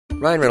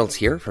Ryan Reynolds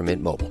here from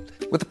Mint Mobile.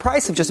 With the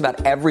price of just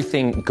about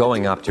everything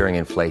going up during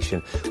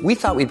inflation, we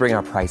thought we'd bring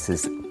our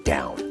prices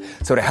down.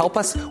 So to help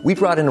us, we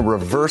brought in a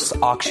reverse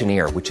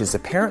auctioneer, which is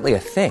apparently a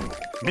thing.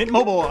 Mint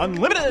Mobile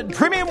Unlimited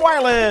Premium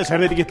Wireless. How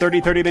to get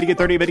 30, 30, bit to get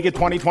 30, bit to get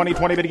 20, 20,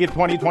 20, bit to get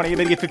 20, 20,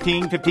 bit to get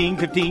 15, 15,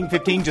 15,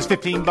 15, just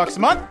 $15 a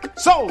month?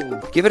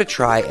 Sold! Give it a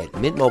try at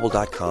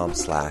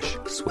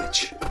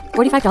mintmobile.com/switch.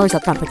 $45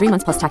 up front for 3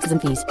 months plus taxes and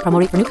fees. Promo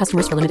rate for new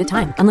customers for limited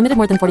time. Unlimited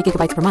more than 40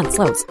 gigabytes per month.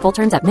 Slows full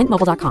terms at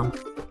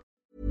mintmobile.com.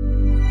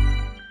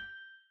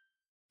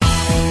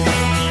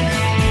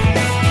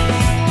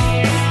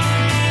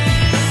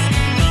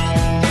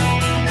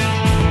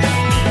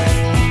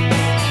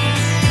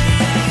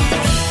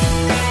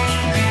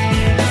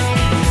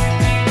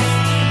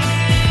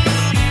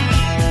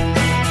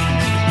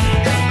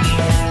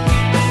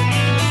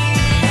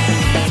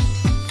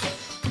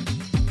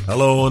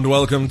 Hello and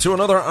welcome to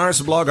another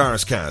Arseblog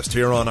Arsecast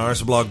here on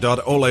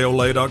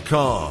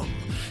arseblog.oleole.com.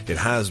 It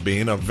has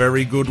been a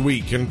very good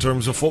week in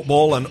terms of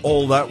football, and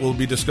all that will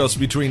be discussed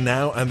between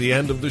now and the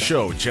end of the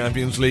show.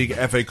 Champions League,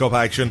 FA Cup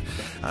action,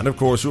 and of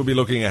course we'll be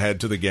looking ahead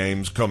to the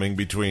games coming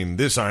between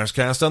this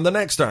Arsecast and the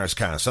next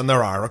Arsecast, and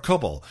there are a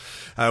couple.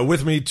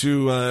 With me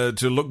to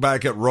look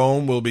back at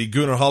Rome will be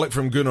Gunnar Holick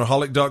from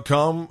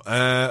GunnarHolick.com,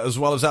 as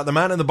well as that the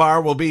man in the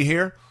bar will be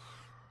here.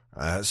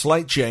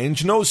 Slight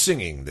change, no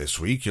singing this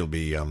week, you'll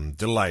be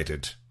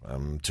delighted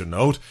to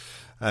note.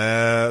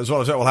 As well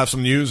as that, we'll have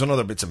some news and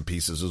other bits and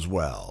pieces as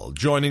well.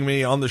 Joining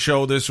me on the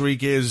show this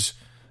week is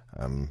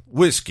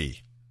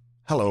Whiskey.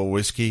 Hello,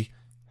 Whiskey.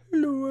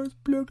 Hello,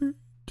 Arsblogger.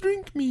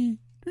 Drink me.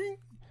 Drink.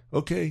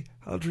 Okay,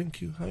 I'll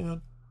drink you.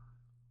 Hang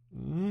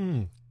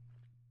on.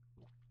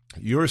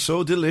 You're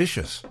so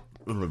delicious.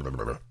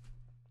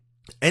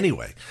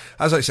 Anyway,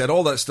 as I said,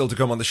 all that's still to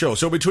come on the show.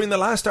 So between the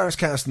last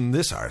Arsecast and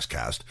this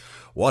Arsecast,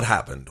 what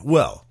happened?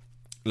 Well,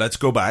 let's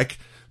go back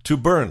to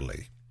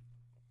Burnley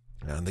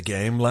and the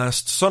game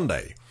last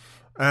Sunday.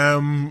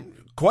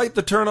 Quite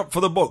the turn-up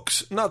for the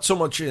books. Not so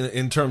much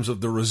in terms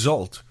of the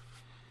result,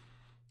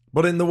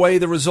 but in the way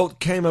the result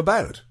came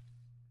about.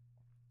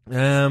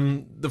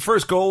 The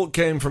first goal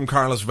came from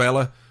Carlos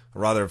Vela, a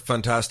rather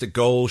fantastic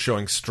goal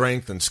showing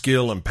strength and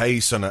skill and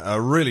pace and a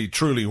really,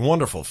 truly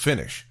wonderful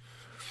finish.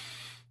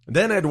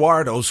 Then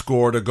Eduardo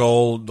scored a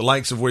goal, the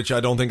likes of which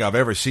I don't think I've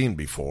ever seen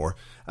before.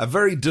 A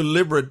very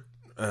deliberate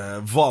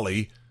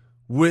volley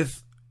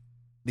with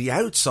the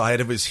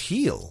outside of his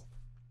heel.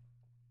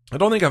 I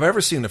don't think I've ever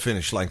seen a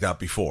finish like that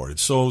before.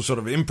 It's so sort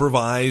of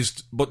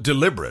improvised but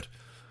deliberate.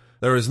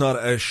 There is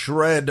not a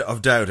shred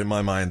of doubt in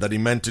my mind that he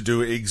meant to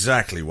do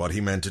exactly what he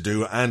meant to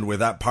do, and with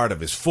that part of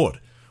his foot.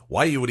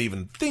 Why you would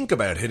even think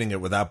about hitting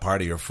it with that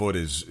part of your foot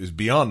is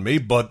beyond me,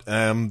 but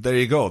there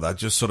you go. That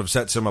just sort of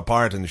sets him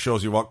apart and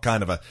shows you what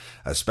kind of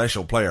a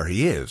special player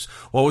he is.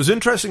 What was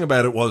interesting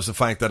about it was the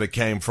fact that it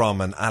came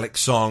from an Alex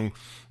Song,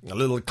 a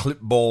little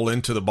clip ball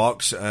into the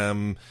box.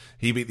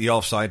 He beat the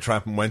offside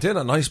trap and went in.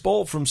 A nice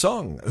ball from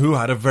Song, who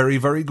had a very,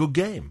 very good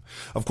game.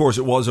 Of course,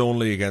 it was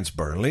only against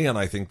Burnley, and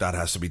I think that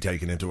has to be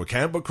taken into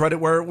account, but credit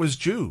where it was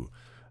due.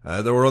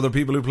 There were other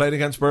people who played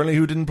against Burnley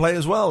who didn't play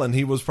as well, and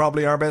he was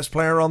probably our best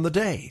player on the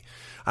day.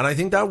 And I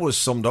think that was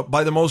summed up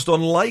by the most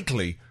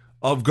unlikely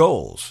of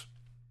goals.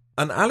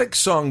 An Alex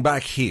Song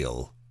back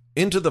heel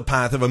into the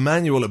path of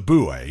Emmanuel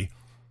Eboué,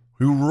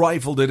 who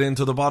rifled it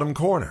into the bottom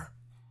corner.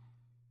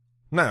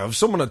 Now, if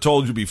someone had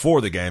told you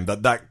before the game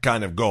that that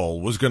kind of goal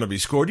was going to be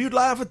scored, you'd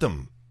laugh at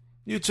them.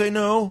 You'd say,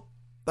 no,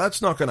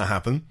 that's not going to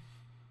happen.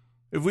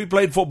 If we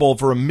played football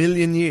for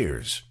 1,000,000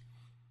 years,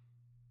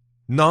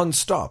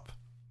 non-stop,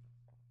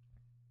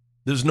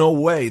 there's no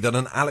way that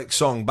an Alex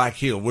Song back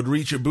heel would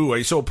reach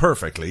Eboué so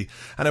perfectly,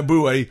 and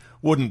Eboué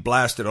wouldn't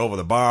blast it over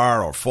the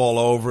bar or fall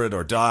over it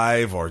or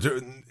dive or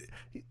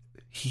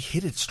he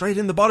hit it straight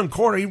in the bottom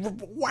corner. He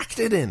whacked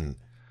it in.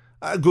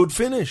 A good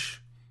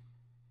finish.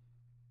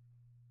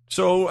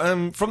 So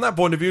from that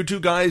point of view,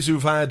 two guys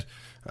who've had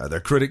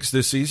their critics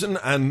this season,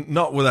 and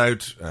not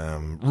without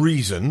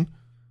reason,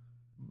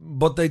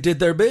 but they did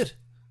their bit.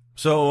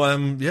 So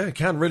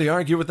can't really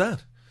argue with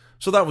that.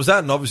 So that was that,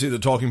 and obviously the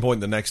talking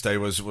point the next day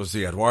was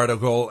the Eduardo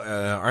goal.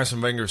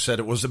 Arsene Wenger said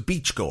it was a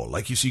beach goal,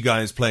 like you see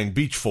guys playing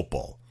beach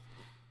football.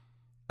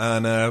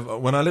 And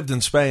when I lived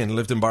in Spain,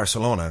 lived in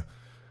Barcelona,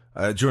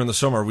 during the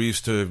summer we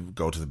used to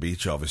go to the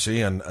beach,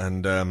 obviously,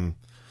 and down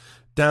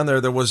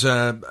there was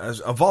a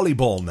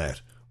volleyball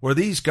net where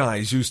these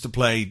guys used to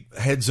play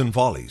heads and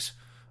volleys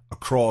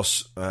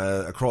across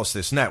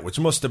this net,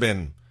 which must have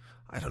been,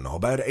 I don't know,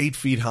 about 8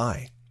 feet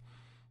high.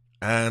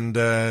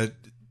 And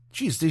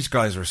geez, these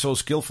guys are so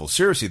skillful.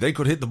 Seriously, they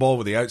could hit the ball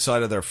with the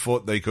outside of their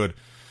foot. They could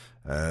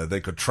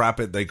trap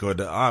it.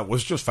 It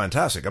was just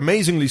fantastic.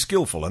 Amazingly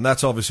skillful. And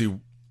that's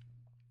obviously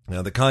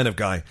the kind of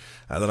guy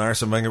that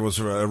Arsene Wenger was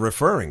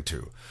referring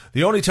to.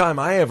 The only time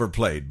I ever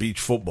played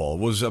beach football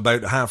was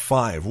about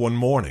 5:30 one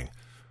morning.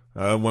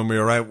 When we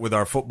were out with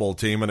our football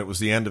team, and it was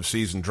the end of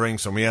season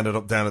drinks, and we ended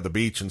up down at the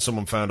beach, and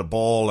someone found a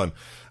ball,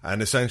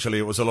 and essentially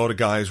it was a load of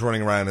guys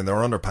running around in their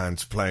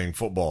underpants playing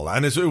football,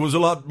 and it was a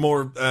lot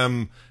more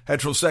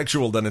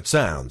heterosexual than it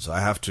sounds.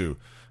 I have to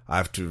I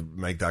have to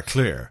make that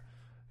clear.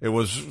 It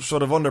was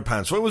sort of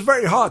underpants. So it was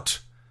very hot.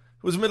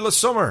 It was the middle of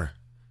summer.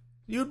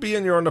 You'd be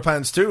in your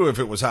underpants too if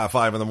it was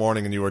 5:30 in the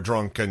morning and you were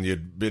drunk and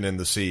you'd been in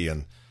the sea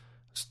and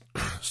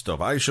stuff.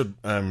 I should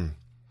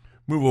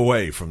move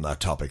away from that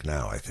topic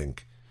now, I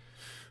think.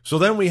 So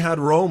then we had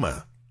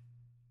Roma.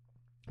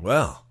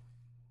 Well,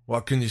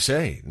 what can you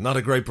say? Not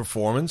a great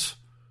performance.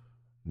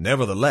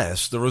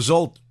 Nevertheless, the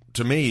result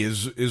to me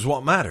is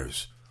what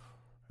matters.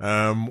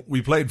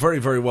 We played very,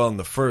 very well in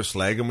the first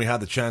leg and we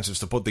had the chances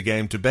to put the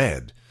game to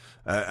bed.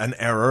 An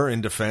error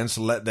in defence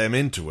let them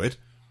into it.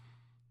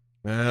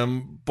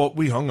 But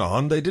we hung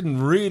on. They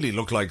didn't really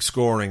look like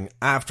scoring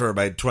after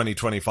about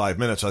 20-25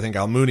 minutes. I think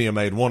Almunia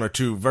made one or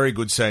two very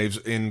good saves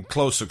in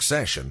close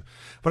succession.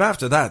 But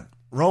after that,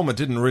 Roma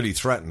didn't really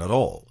threaten at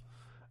all.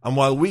 And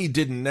while we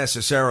didn't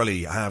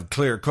necessarily have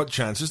clear-cut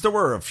chances, there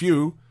were a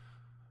few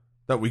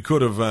that we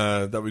could have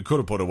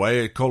put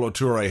away. A Kolo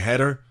Touré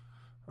header.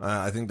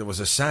 I think there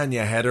was a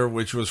Sanya header,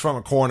 which was from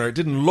a corner. It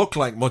didn't look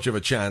like much of a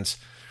chance,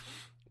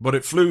 but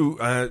it flew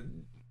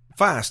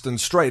fast and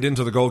straight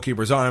into the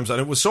goalkeeper's arms,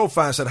 and it was so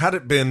fast that had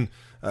it been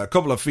a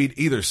couple of feet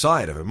either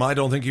side of him, I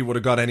don't think he would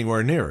have got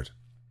anywhere near it.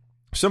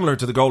 Similar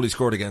to the goal he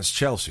scored against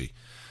Chelsea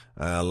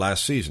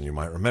last season, you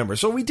might remember.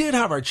 So we did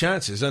have our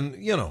chances, and,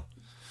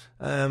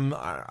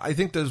 I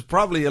think there's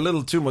probably a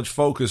little too much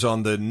focus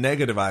on the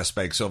negative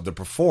aspects of the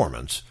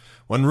performance,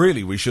 when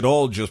really we should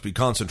all just be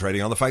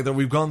concentrating on the fact that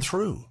we've gone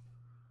through.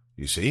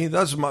 You see,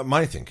 that's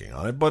my thinking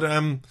on it. But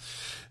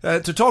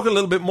to talk a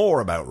little bit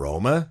more about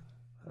Roma,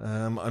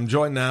 I'm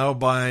joined now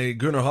by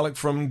Gunnar Hollick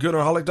from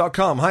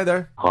GunnarHollick.com. Hi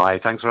there. Hi,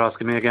 thanks for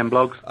asking me again,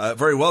 Blogs.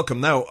 Very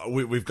welcome. Now,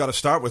 we've got to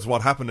start with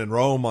what happened in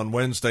Rome on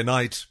Wednesday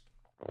night.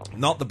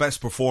 Not the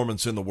best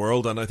performance in the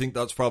world, and I think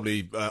that's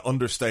probably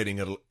understating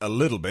it a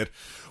little bit.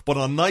 But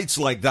on nights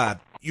like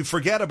that, you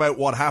forget about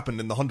what happened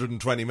in the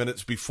 120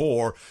 minutes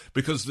before,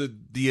 because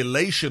the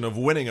elation of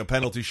winning a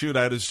penalty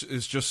shootout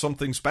is just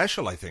something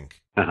special, I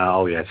think.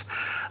 Oh, yes.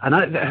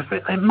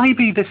 And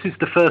maybe this is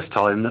the first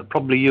time that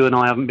probably you and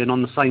I haven't been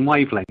on the same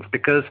wavelength,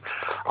 because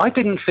I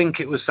didn't think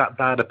it was that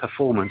bad a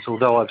performance,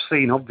 although I've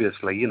seen,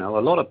 obviously, a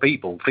lot of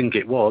people think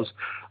it was.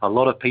 A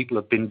lot of people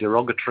have been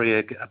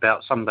derogatory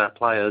about some of our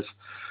players.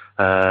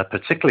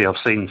 Particularly,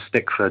 I've seen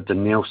stick for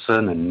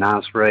Danielson and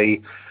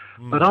Nasri.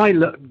 But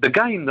the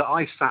game that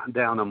I sat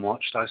down and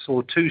watched, I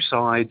saw two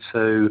sides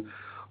who,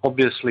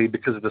 obviously,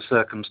 because of the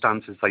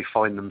circumstances they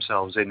find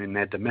themselves in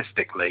their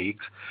domestic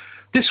leagues,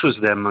 this was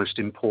their most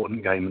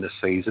important game of the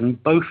season.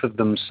 Both of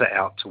them set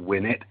out to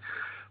win it.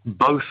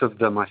 Both of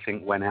them, I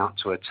think, went out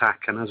to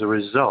attack, and as a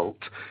result,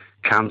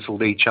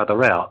 cancelled each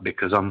other out,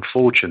 because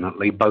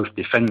unfortunately, both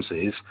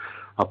defences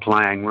are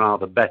playing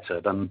rather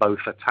better than both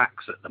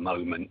attacks at the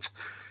moment.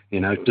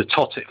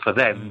 For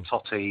them,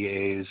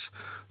 Totti is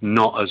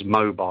not as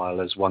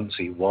mobile as once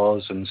he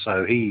was, and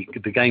so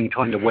the game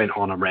kind of went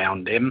on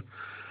around him.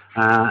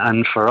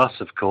 And for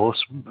us, of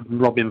course,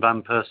 Robin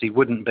van Persie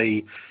wouldn't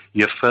be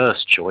your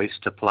first choice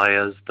to play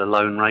as the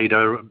Lone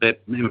Raider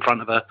in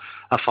front of a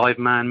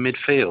five-man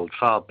midfield.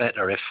 Far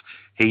better if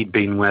he'd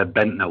been where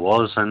Bentner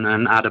was and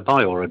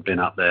Adebayor had been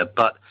up there.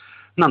 But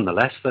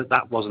nonetheless,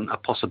 that wasn't a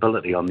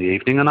possibility on the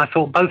evening, and I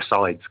thought both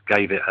sides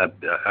gave it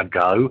a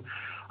go.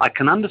 I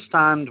can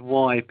understand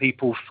why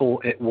people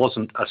thought it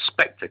wasn't a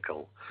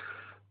spectacle,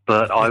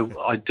 but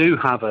I do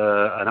have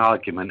an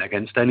argument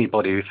against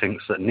anybody who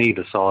thinks that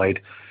neither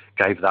side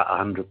gave that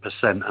 100%,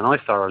 and I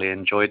thoroughly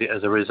enjoyed it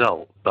as a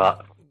result,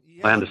 but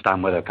I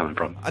understand where they're coming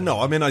from. No,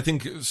 I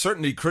think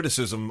certainly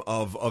criticism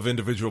of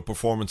individual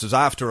performances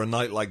after a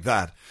night like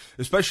that,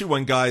 especially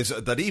when guys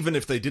that even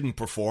if they didn't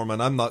perform,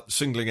 and I'm not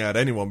singling out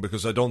anyone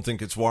because I don't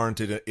think it's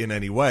warranted in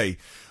any way,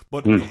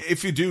 but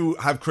if you do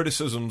have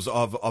criticisms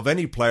of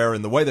any player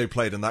in the way they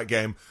played in that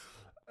game,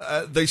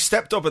 they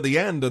stepped up at the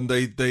end and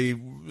they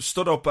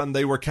stood up and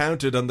they were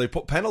counted and they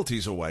put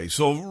penalties away.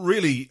 So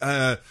really,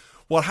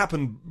 what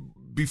happened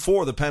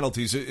before the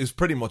penalties is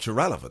pretty much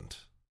irrelevant.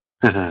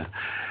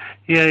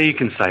 Yeah, you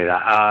can say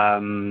that.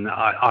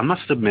 I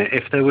must admit,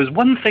 if there was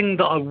one thing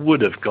that I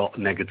would have got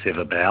negative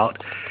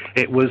about,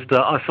 it was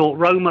that I thought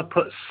Roma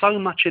put so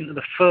much into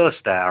the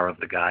first hour of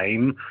the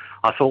game.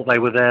 I thought they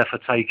were there for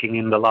taking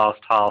in the last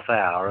half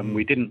hour, and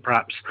we didn't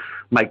perhaps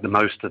make the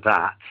most of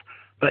that.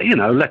 But,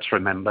 let's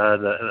remember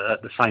that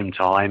at the same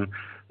time,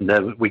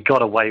 we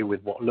got away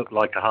with what looked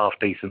like a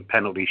half-decent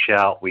penalty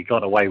shout. We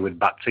got away with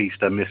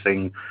Baptista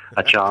missing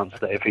a chance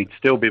that if he'd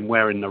still been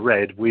wearing the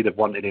red, we'd have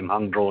wanted him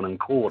hung, drawn and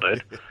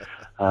quartered.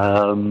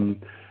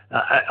 And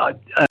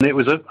it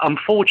was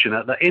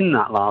unfortunate that in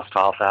that last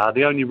half hour,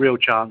 the only real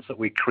chance that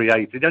we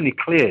created, the only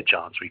clear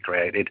chance we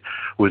created,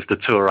 was the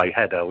Touré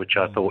header, which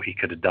I thought he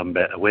could have done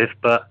better with.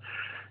 But,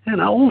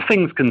 all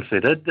things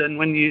considered, and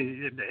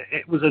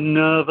it was a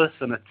nervous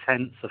and a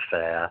tense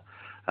affair.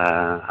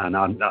 And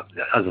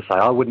as I say,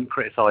 I wouldn't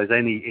criticise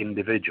any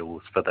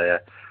individuals for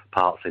their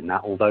parts in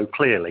that, although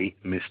clearly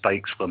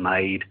mistakes were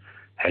made,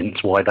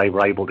 hence why they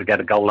were able to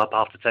get a goal up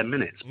after 10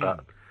 minutes.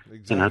 But,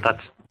 exactly.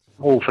 That's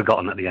all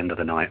forgotten at the end of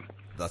the night.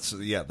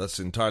 That's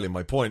entirely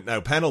my point.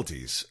 Now,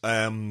 penalties.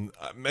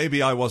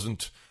 Maybe I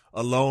wasn't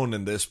alone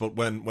in this, but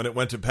when it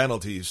went to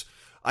penalties,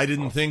 I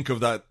didn't think of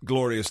that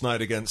glorious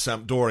night against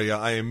Sampdoria.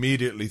 I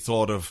immediately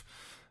thought of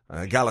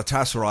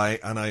Galatasaray,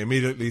 and I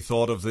immediately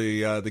thought of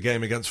the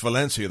game against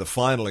Valencia, the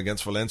final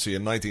against Valencia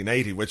in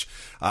 1980, which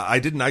I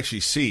didn't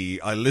actually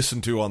see. I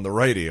listened to on the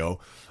radio.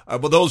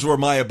 But those were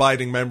my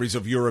abiding memories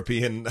of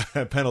European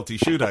penalty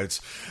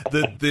shootouts.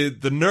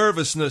 The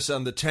nervousness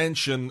and the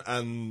tension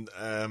and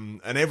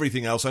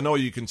everything else. I know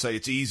you can say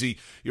it's easy.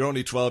 You're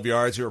only 12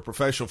 yards. You're a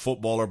professional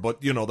footballer,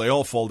 but you know they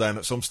all fall down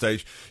at some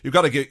stage. You've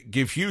got to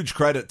give huge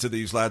credit to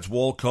these lads.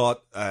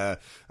 Walcott,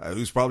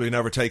 who's probably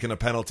never taken a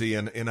penalty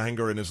in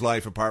anger in his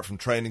life, apart from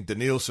training.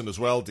 Danielson as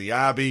well.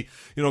 Diaby.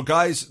 You know,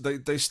 guys,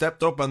 they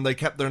stepped up and they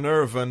kept their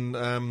nerve, and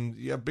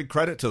big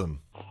credit to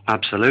them.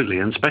 Absolutely,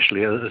 and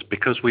especially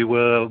because we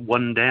were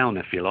one down,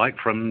 if you like,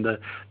 from the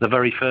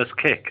very first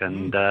kick.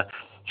 And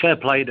fair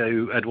play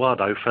to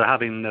Eduardo for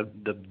having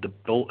the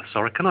ball.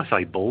 Sorry, can I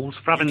say balls?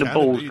 For having the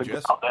balls to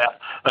get up there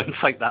and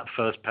take that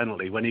first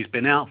penalty when he's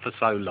been out for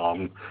so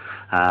long.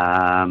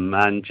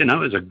 And you know,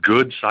 it was a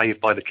good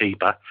save by the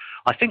keeper.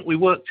 I think we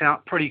worked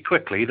out pretty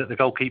quickly that the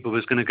goalkeeper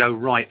was going to go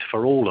right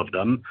for all of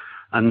them.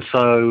 And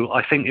so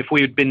I think if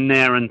we had been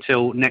there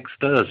until next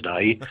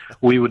Thursday,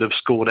 we would have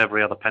scored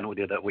every other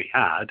penalty that we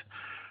had.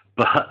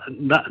 But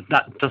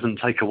that doesn't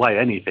take away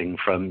anything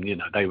from, you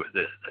know,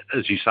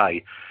 as you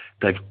say,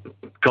 they've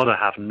got to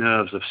have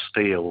nerves of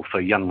steel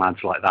for young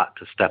lads like that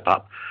to step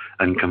up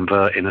and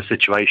convert in a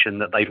situation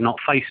that they've not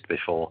faced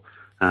before.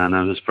 And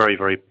I was very,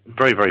 very,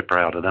 very, very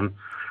proud of them.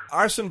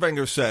 Arsene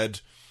Wenger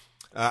said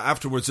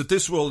afterwards that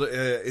this will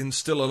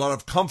instill a lot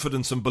of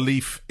confidence and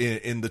belief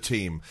in the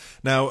team.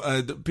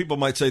 Now, people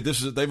might say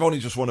they've only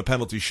just won a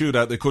penalty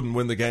shootout, they couldn't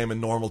win the game in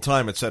normal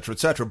time, etc.,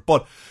 etc.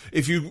 But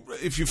if you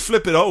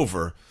flip it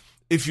over,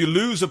 if you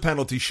lose a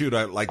penalty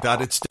shootout like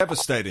that, it's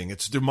devastating,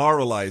 it's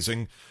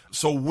demoralising.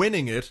 So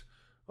winning it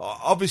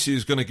obviously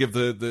is going to give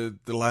the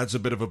lads a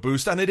bit of a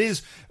boost, and it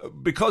is,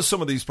 because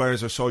some of these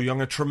players are so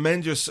young, a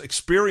tremendous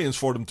experience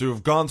for them to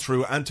have gone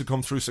through and to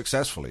come through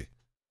successfully.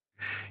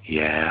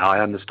 Yeah,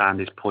 I understand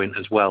his point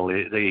as well.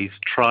 He's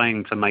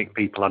trying to make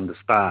people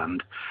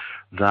understand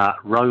that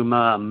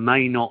Roma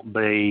may not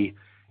be,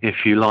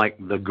 if you like,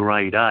 the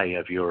grade A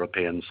of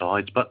European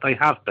sides, but they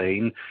have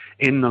been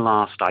in the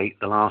last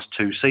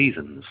 2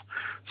 seasons.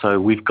 So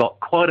we've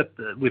had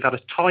a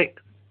tight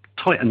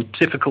and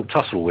difficult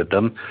tussle with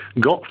them,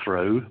 got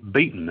through,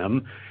 beaten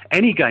them.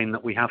 Any game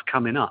that we have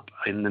coming up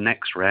in the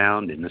next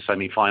round, in the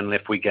semi-final,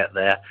 if we get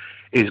there,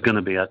 is going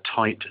to be a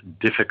tight,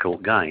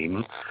 difficult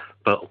game.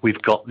 But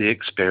we've got the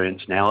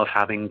experience now of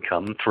having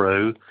come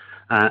through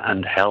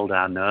and held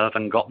our nerve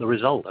and got the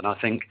result. And I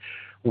think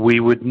we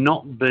would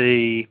not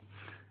be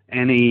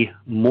any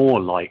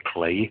more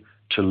likely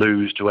to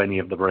lose to any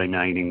of the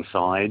remaining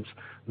sides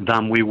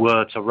than we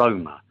were to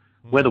Roma.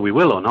 Whether we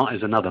will or not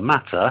is another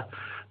matter.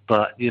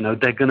 But, you know,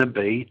 they're going to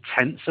be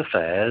tense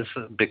affairs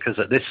because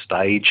at this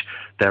stage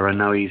there are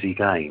no easy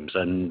games.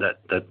 And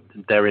that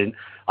they're in.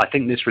 I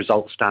think this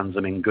result stands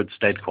them in good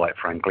stead, quite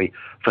frankly,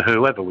 for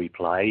whoever we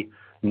play,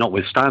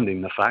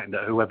 notwithstanding the fact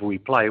that whoever we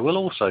play will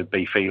also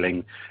be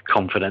feeling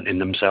confident in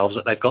themselves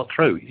that they've got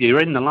through. You're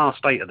in the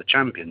last 8 of the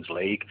Champions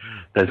League.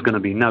 There's going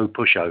to be no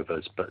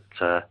pushovers, but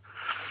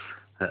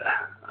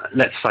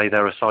let's say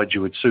there are sides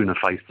you would sooner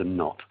face than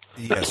not.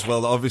 Yes,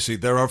 well, obviously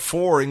there are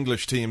 4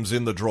 English teams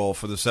in the draw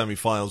for the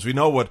semi-finals. We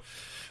know what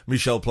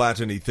Michel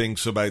Platini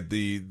thinks about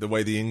the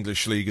way the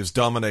English League is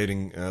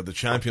dominating the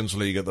Champions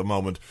League at the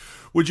moment.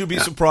 Would you be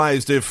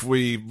surprised if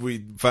we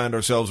found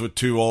ourselves with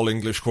 2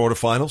 all-English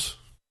quarterfinals?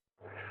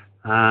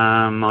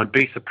 I'd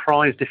be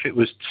surprised if it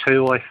was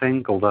 2, I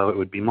think, although it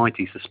would be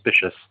mighty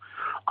suspicious.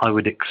 I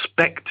would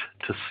expect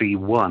to see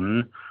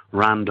 1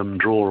 random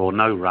draw or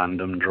no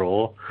random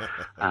draw.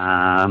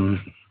 No,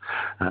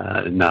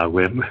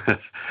 we're...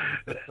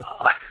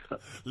 I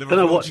don't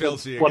know what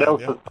else to say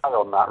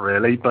on that,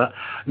 really. But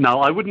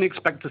no, I wouldn't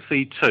expect to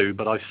see 2,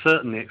 but I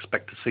certainly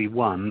expect to see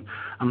 1.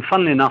 And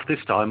funnily enough,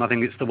 this time, I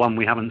think it's the one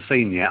we haven't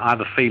seen yet. I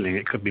have a feeling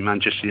it could be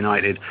Manchester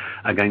United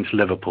against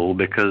Liverpool,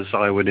 because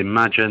I would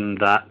imagine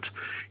that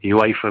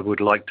UEFA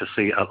would like to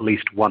see at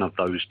least one of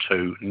those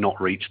 2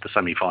 not reach the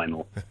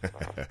semi-final.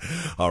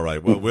 All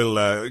right, well,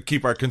 we'll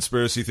keep our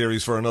conspiracy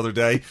theories for another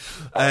day.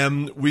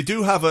 We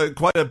do have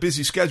quite a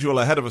busy schedule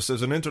ahead of us.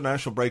 There's an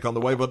international break on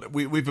the way, but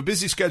we've a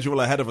busy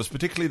schedule ahead of us,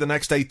 particularly the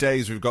next 8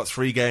 days. We've got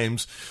 3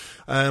 games.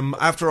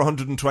 After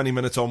 120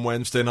 minutes on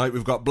Wednesday night,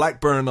 we've got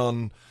Blackburn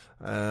on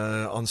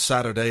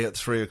Saturday at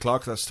 3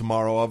 o'clock. That's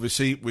tomorrow,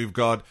 obviously. We've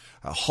got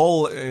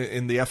Hull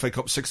in the FA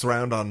Cup 6th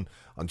round on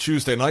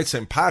Tuesday night,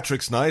 St.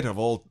 Patrick's night of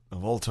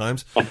all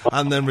times,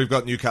 and then we've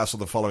got Newcastle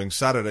the following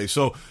Saturday.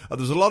 So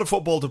there's a lot of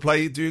football to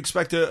play. Do you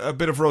expect a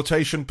bit of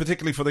rotation,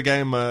 particularly for the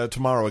game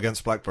tomorrow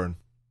against Blackburn?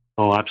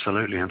 Oh,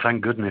 absolutely, and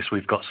thank goodness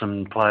we've got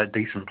some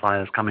decent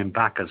players coming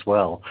back as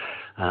well.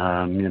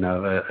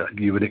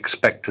 You would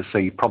expect to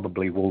see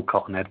probably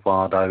Walcott and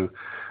Eduardo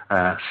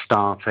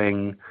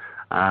starting.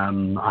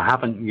 I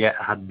haven't yet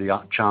had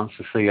the chance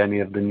to see any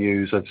of the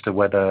news as to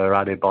whether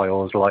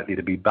Adebayor is likely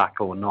to be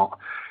back or not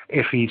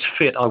if he's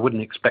fit, I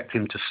wouldn't expect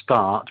him to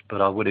start,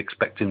 but I would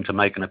expect him to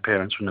make an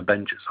appearance from the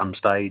bench at some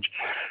stage.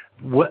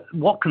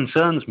 What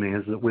concerns me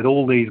is that with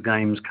all these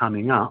games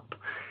coming up,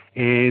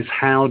 is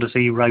how does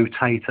he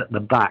rotate at the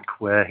back,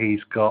 where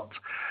he's got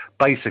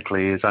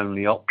basically his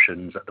only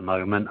options at the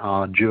moment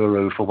are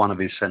Djourou for one of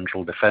his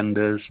central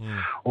defenders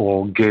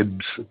or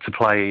Gibbs to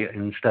play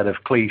instead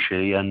of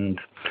Clichy. And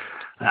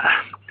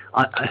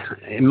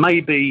it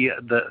may be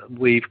that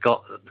we've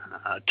got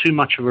too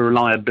much of a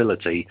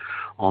reliability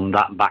on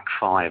that back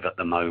five at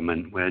the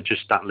moment. We're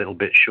just that little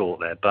bit short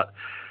there. But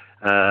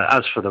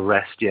as for the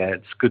rest,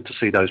 it's good to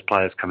see those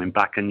players coming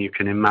back, and you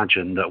can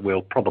imagine that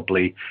we'll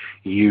probably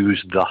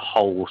use the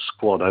whole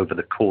squad over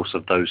the course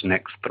of those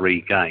next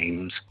 3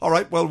 games. All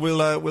right, well,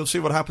 we'll see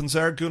what happens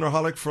there. Gunnar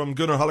Hollick from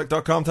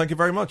GunnarHollick.com, thank you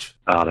very much.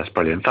 That's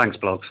brilliant. Thanks,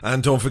 blogs.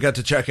 And don't forget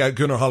to check out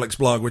Gunnar Hollick's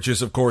blog, which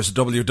is, of course,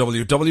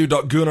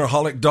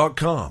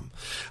 www.GunnarHollick.com.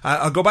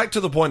 I'll go back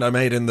to the point I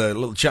made in the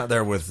little chat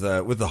there with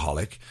the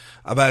Hollick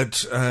about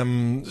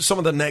some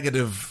of the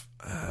negative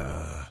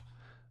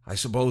I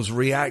suppose,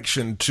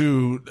 reaction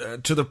to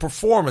the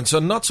performance,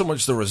 and not so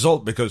much the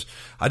result, because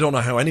I don't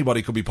know how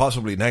anybody could be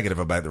possibly negative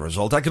about the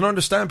result. I can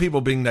understand people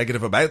being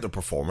negative about the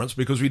performance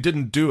because we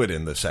didn't do it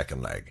in the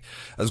second leg.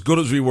 As good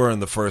as we were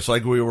in the first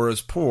leg, we were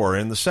as poor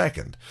in the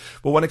second.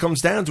 But when it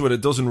comes down to it, it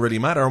doesn't really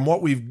matter. And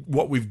what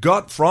we've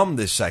got from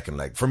this second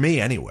leg, for me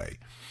anyway,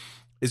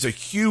 is a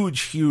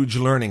huge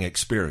learning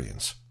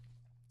experience.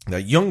 Now,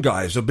 young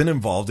guys have been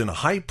involved in a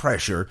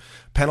high-pressure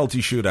penalty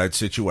shootout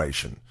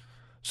situation.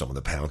 Some of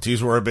the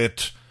penalties were they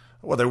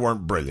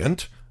weren't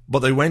brilliant, but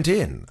they went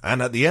in.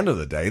 And at the end of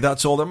the day,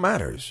 that's all that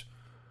matters.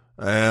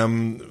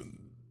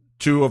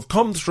 To have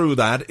come through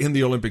that in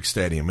the Olympic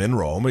Stadium in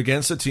Rome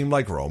against a team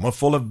like Roma,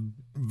 full of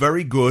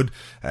very good,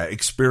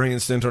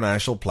 experienced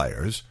international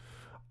players,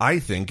 I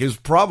think is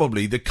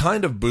probably the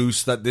kind of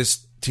boost that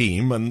this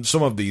team and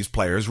some of these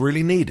players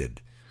really needed.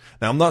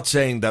 Now, I'm not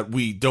saying that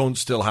we don't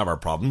still have our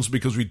problems,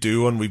 because we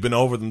do, and we've been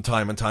over them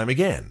time and time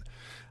again.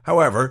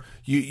 However,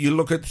 you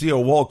look at Theo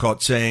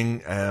Walcott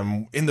saying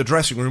in the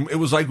dressing room, it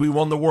was like we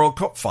won the World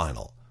Cup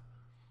final.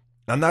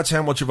 And that's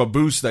how much of a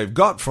boost they've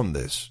got from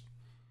this.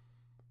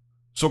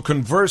 So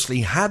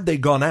conversely, had they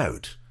gone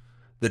out,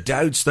 the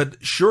doubts that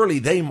surely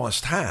they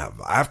must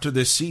have after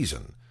this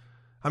season,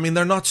 I mean,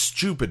 they're not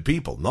stupid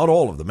people, not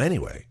all of them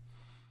anyway,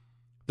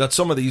 that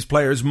some of these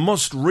players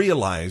must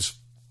realize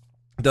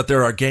that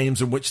there are games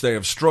in which they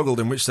have struggled,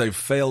 in which they've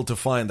failed to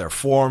find their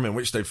form, in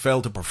which they've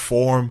failed to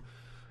perform.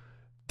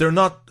 They're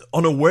not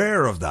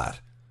unaware of that.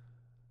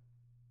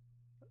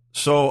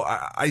 So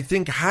I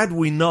think had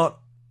we not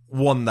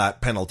won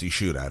that penalty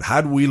shootout,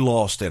 had we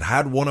lost it,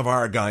 had one of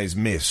our guys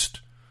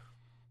missed,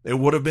 it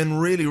would have been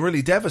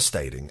really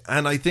devastating.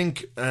 And I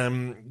think,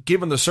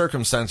 given the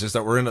circumstances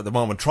that we're in at the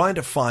moment, trying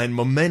to find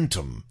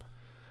momentum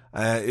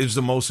is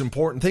the most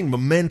important thing.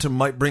 Momentum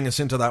might bring us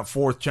into that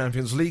 4th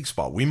Champions League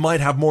spot. We might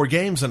have more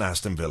games than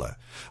Aston Villa.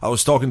 I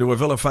was talking to a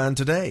Villa fan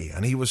today,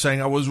 and he was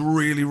saying, I was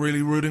really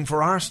rooting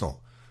for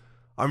Arsenal.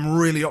 I'm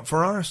really up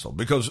for Arsenal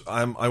because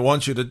I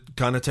want you to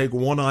kind of take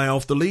one eye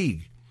off the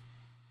league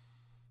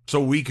so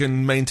we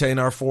can maintain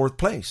our 4th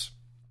place.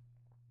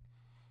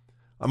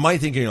 And my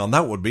thinking on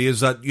that would be is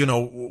that,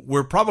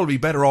 we're probably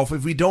better off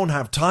if we don't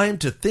have time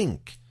to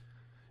think.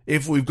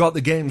 If we've got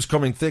the games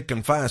coming thick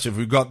and fast, if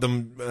we've got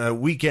them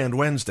weekend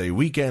Wednesday,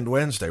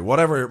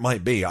 whatever it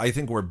might be, I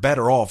think we're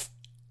better off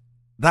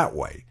that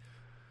way.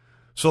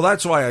 So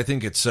that's why I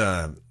think it's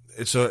a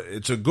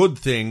good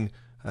thing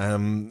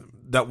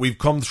that we've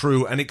come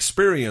through an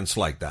experience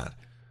like that.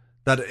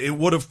 That it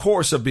would, of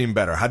course, have been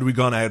better had we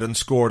gone out and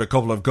scored a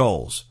couple of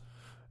goals.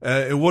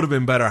 It would have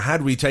been better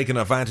had we taken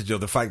advantage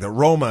of the fact that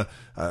Roma,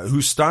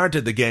 who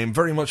started the game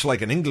very much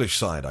like an English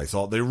side, I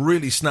thought, they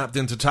really snapped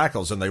into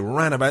tackles and they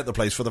ran about the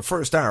place for the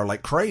first hour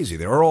like crazy.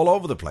 They were all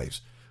over the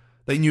place.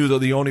 They knew that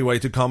the only way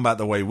to combat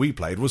the way we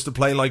played was to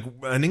play like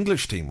an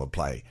English team would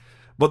play.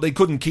 But they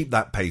couldn't keep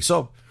that pace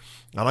up.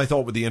 And I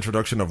thought with the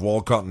introduction of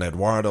Walcott and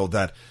Eduardo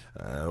that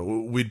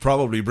we'd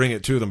probably bring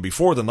it to them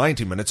before the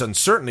 90 minutes, and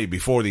certainly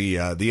before the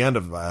end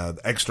of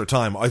extra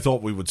time. I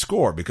thought we would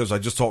score because I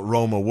just thought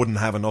Roma wouldn't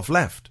have enough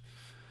left.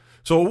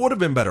 So it would have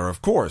been better,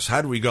 of course,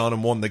 had we gone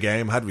and won the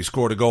game, had we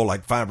scored a goal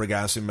like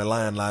Fabregas in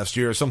Milan last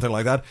year or something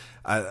like that.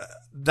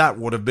 That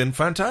would have been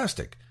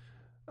fantastic.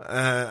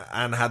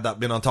 And had that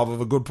been on top of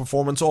a good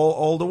performance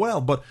all the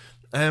while. But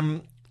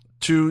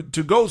to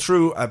go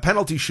through a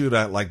penalty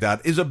shootout like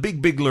that is a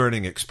big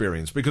learning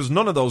experience because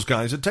none of those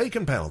guys had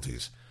taken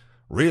penalties.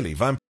 Really,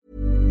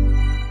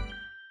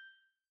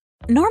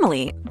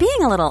 Normally,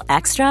 being a little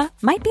extra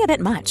might be a bit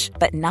much,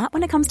 but not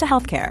when it comes to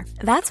healthcare.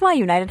 That's why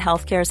United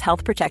Healthcare's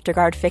Health Protector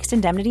Guard fixed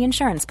indemnity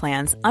insurance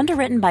plans,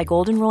 underwritten by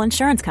Golden Rule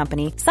Insurance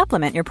Company,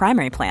 supplement your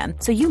primary plan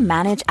so you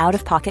manage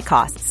out-of-pocket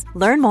costs.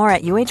 Learn more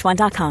at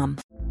UH1.com.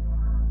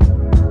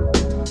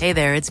 Hey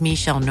there, it's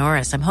Michelle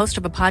Norris. I'm host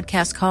of a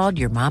podcast called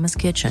Your Mama's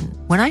Kitchen.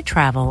 When I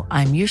travel,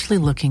 I'm usually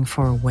looking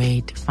for a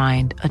way to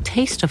find a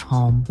taste of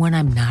home when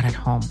I'm not at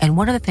home. And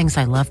one of the things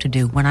I love to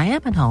do when I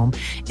am at home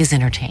is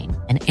entertain.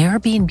 And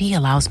Airbnb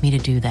allows me to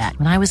do that.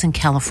 When I was in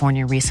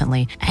California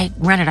recently, I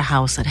rented a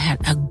house that had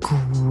a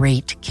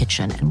great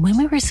kitchen. And when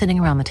we were sitting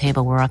around the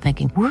table, we were all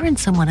thinking, we're in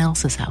someone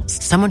else's house.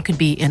 Someone could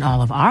be in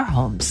all of our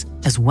homes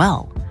as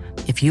well.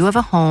 If you have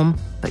a home,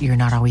 but you're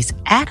not always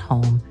at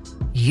home,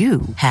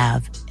 you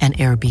have an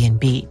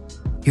Airbnb.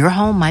 Your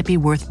home might be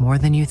worth more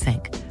than you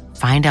think.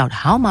 Find out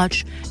how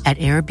much at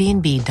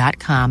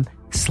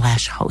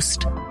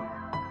airbnb.com/host.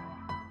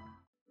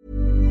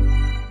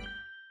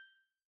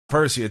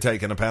 Percy had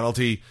taken a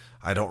penalty.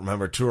 I don't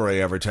remember Toure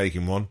ever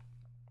taking one.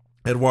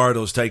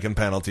 Eduardo's taken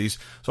penalties.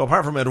 So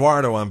apart from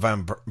Eduardo and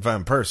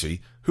Van Persie,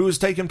 who has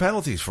taken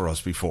penalties for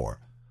us before?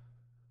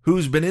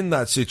 Who's been in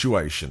that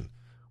situation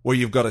where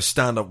you've got to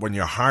stand up when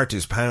your heart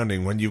is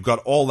pounding, when you've got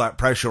all that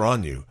pressure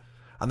on you?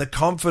 And the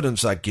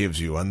confidence that gives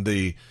you and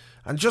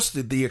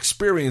just the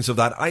experience of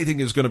that, I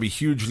think, is going to be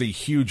hugely,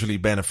 hugely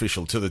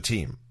beneficial to the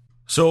team.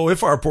 So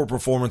if our poor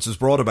performance has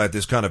brought about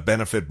this kind of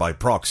benefit by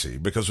proxy,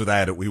 because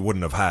without it we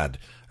wouldn't have had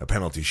a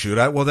penalty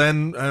shootout, well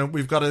then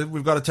we've got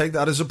to take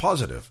that as a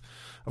positive.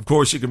 Of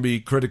course, you can be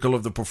critical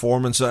of the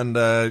performance, and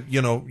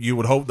you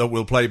would hope that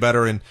we'll play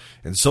better in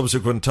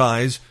subsequent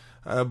ties.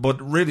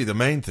 But really, the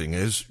main thing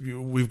is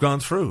we've gone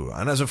through,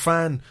 and as a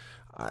fan,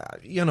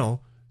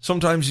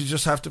 sometimes you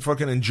just have to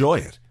fucking enjoy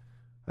it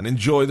and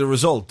enjoy the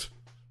result.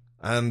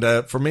 And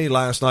for me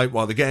last night,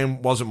 while the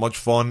game wasn't much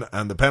fun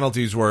and the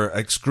penalties were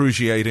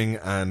excruciating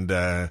and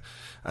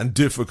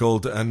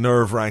difficult and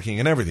nerve-wracking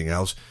and everything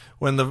else,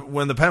 when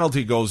the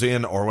penalty goes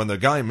in or when the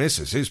guy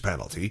misses his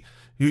penalty,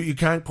 you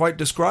can't quite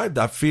describe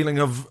that feeling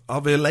of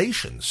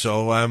elation.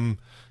 So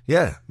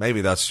yeah, maybe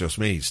that's just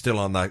me, still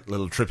on that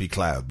little trippy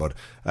cloud. But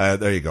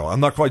there you go. I'm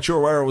not quite sure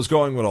where I was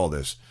going with all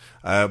this.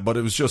 But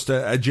it was just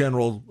a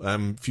general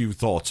few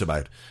thoughts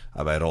about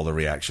all the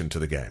reaction to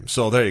the game.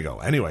 So there you go.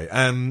 Anyway,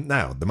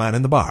 now, the man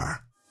in the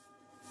bar.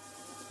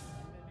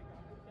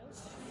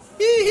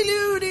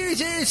 Hello,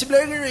 there's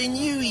Arsblogger. I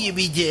knew you'd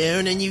be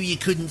down. I knew you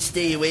couldn't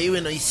stay away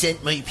when I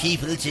sent my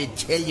people to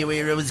tell you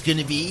where I was going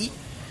to be.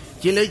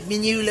 Do you like my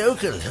new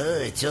local? Oh,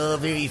 it's all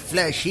very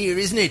flash here,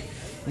 isn't it?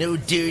 No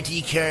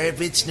dirty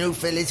carpets, no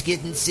fellas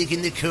getting sick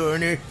in the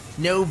corner,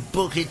 no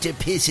bucket to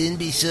piss in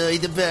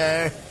beside the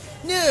bar.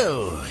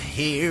 No,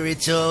 here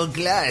it's all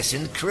glass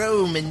and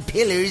chrome and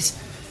pillars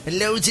and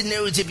loads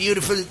of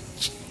beautiful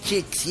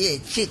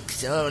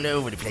chicks all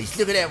over the place.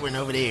 Look at that one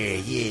over there,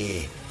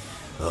 yeah.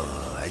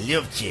 Oh, I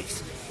love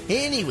chicks.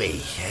 Anyway,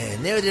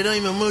 now that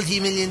I'm a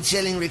multi-million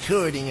selling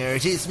recording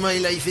artist, my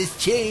life has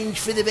changed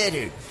for the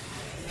better.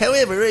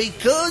 However, I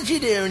called you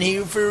down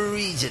here for a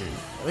reason.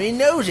 I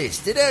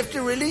noticed that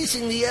after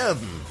releasing the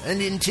album,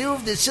 and in two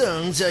of the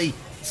songs I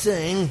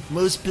sang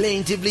most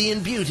plaintively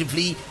and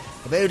beautifully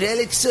about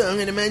Alex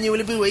Song and Emmanuel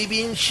Eboué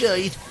being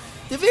shite,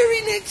 the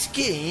very next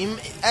game,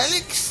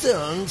 Alex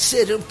Song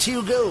set up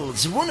 2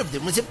 goals. One of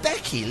them was a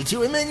backheel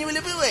to Emmanuel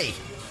Eboué.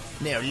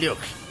 Now look,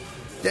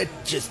 that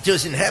just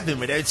doesn't happen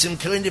without some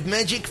kind of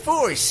magic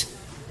force.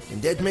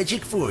 And that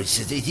magic force,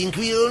 as I think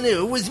we all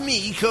know, was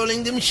me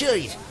calling them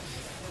shite.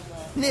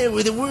 Now,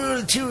 with a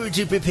world tour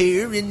to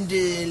prepare and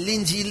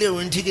Lindsay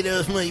Lohan to get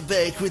off my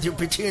back with her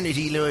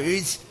paternity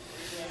lawyers,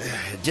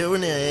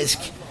 don't ask.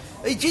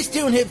 I just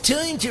don't have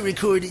time to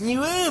record a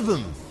new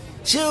album.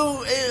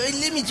 So,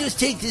 let me just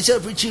take this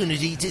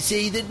opportunity to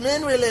say that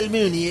Manuel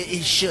Almunia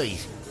is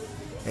shite.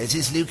 As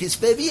is Lucas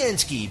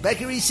Fabianski.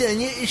 Bakary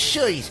Sagna is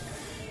shite.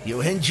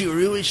 Johan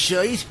Djourou is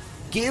shite.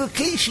 Gael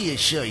Clichy is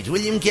shite.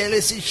 William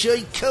Gallas is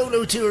shite.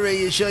 Kolo Toure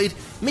is shite.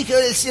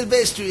 Mikael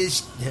Silvestre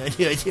is...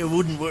 It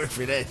wouldn't work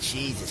for that,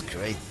 Jesus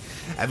Christ.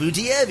 Abu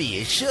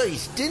Dhabi is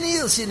shite.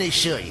 Danielson is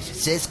shite.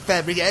 Cesc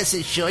Fabregas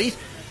is shite.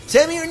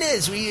 Samir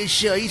Nasri is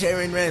shite.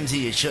 Aaron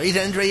Ramsey is shite.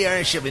 Andrei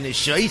Arshavin is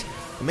shite.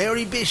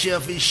 Mary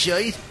Bischoff is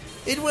shite.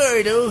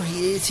 Eduardo,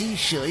 yes, he's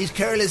shite.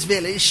 Carlos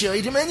Vela is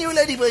shite. Emmanuel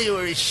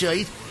Adebayor is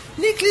shite.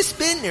 Nicholas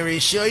Bentner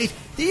is shite.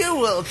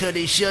 Theo Walcott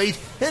is shite.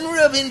 And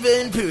Robin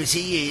Van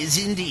Persie is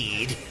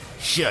indeed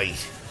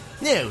shite.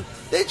 Now,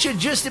 that should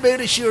just about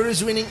assure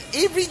us winning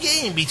every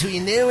game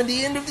between now and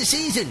the end of the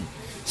season.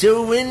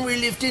 So when we're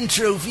lifting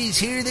trophies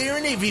here, there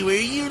and everywhere,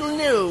 you'll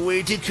know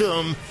where to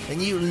come,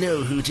 and you'll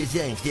know who to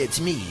thank.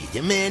 That's me,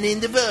 the man in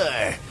the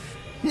bar.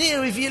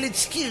 Now, if you'll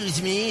excuse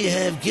me,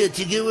 I've got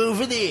to go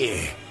over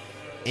there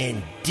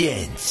and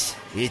dance.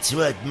 It's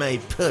what my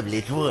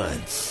public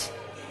wants.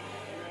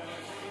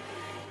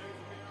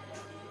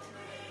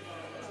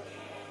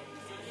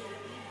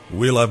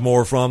 We'll have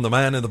more from the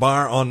man in the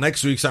bar on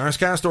next week's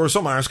Arscast, or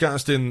some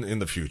Arscast in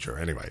the future,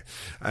 anyway.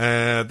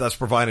 That's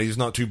provided he's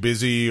not too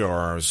busy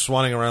or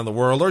swanning around the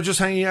world or just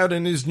hanging out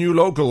in his new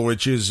local,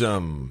 which is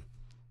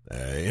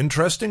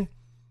interesting.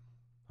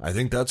 I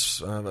think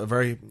that's a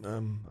very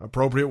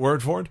appropriate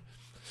word for it.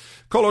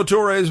 Kolo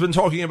Toure has been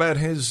talking about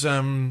his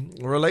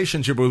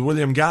relationship with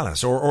William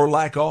Gallas, or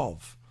lack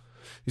of.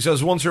 He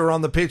says, once you're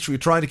on the pitch, we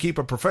try to keep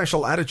a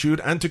professional attitude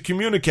and to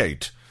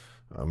communicate.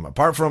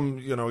 Apart from,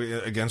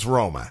 against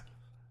Roma.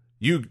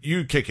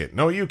 You kick it.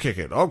 No, you kick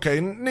it. Okay,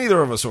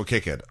 neither of us will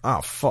kick it.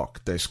 Ah,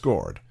 fuck, they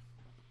scored.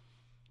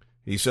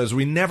 He says,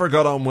 we never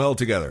got on well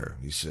together.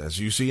 He says,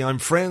 you see, I'm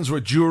friends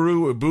with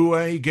Juru,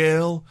 Abue,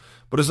 Gale,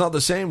 but it's not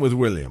the same with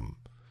William.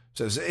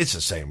 He says, it's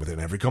the same within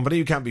every company.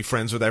 You can't be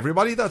friends with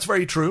everybody. That's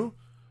very true.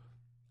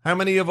 How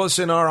many of us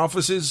in our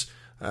offices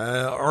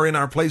or in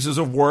our places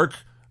of work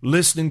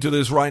listening to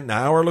this right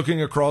now are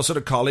looking across at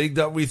a colleague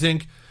that we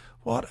think,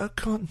 what a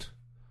cunt.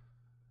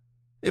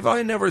 If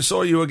I never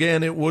saw you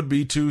again, it would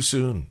be too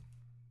soon.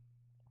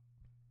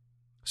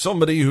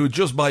 Somebody who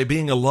just by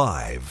being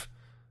alive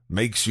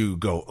makes you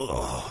go,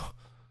 ugh.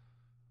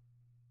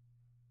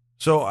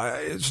 So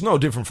it's no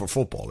different for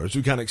footballers.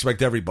 You can't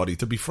expect everybody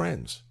to be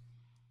friends.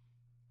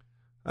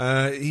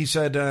 He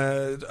said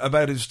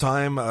about his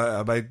time,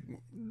 about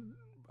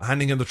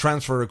handing in the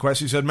transfer request,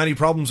 he said, many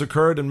problems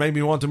occurred and made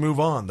me want to move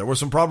on. There were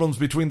some problems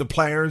between the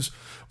players,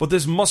 but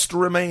this must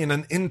remain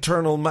an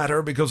internal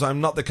matter because I'm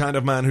not the kind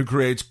of man who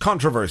creates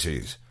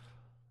controversies.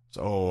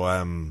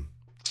 So,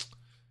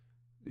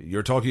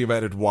 you're talking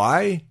about it.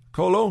 Why,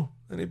 Colo?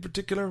 Any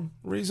particular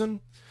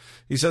reason?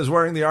 He says,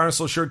 wearing the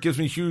Arsenal shirt gives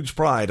me huge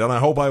pride, and I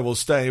hope I will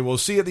stay. We'll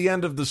see at the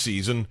end of the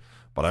season,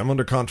 but I'm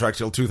under contract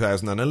till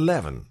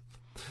 2011.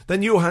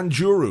 Then Johan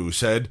Juru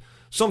said,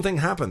 something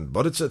happened,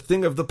 but it's a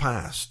thing of the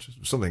past.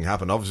 Something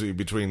happened, obviously,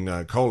 between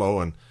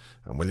Colo and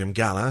William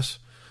Gallas.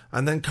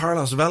 And then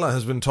Carlos Vela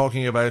has been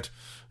talking about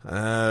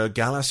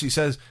Gallas. He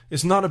says,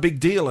 it's not a big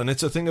deal, and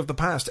it's a thing of the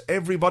past.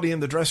 Everybody in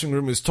the dressing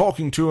room is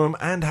talking to him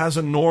and has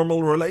a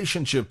normal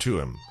relationship to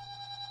him.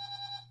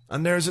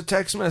 And there's a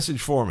text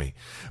message for me.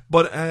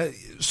 But,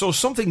 so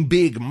something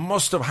big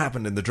must have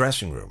happened in the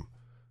dressing room.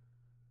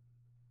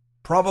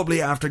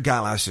 Probably after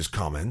Gallas's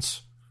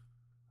comments.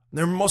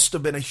 There must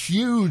have been a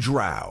huge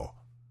row.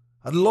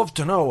 I'd love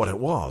to know what it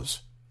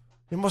was.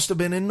 It must have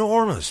been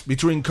enormous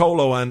between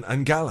Colo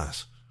and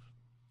Gallas.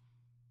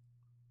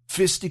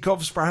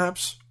 Fisticuffs,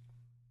 perhaps?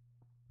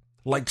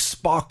 Like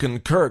Spock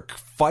and Kirk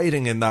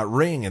fighting in that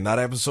ring in that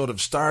episode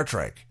of Star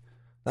Trek.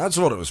 That's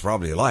what it was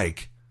probably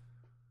like.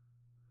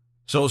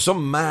 So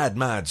some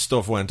mad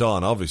stuff went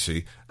on,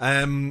 obviously.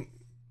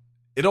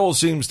 It all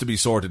seems to be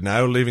sorted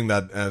now, leaving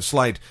that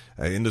slight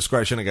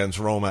indiscretion against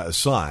Roma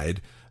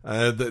aside.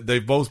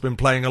 They've both been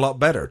playing a lot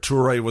better.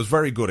 Toure was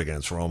very good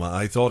against Roma,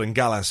 I thought, and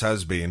Gallas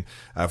has been,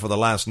 for the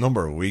last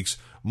number of weeks,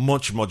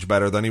 much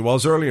better than he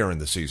was earlier in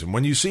the season.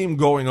 When you see him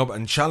going up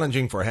and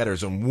challenging for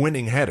headers and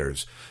winning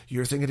headers,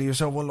 you're thinking to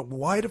yourself, well,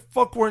 why the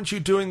fuck weren't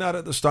you doing that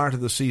at the start of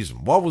the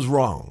season? What was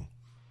wrong?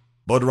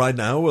 But right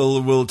now,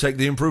 we'll take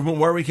the improvement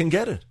where we can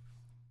get it.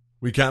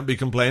 We can't be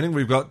complaining.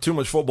 We've got too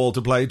much football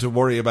to play to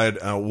worry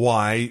about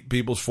why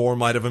people's form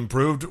might have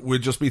improved. We'll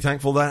just be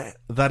thankful that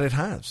it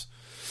has.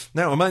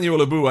 Now,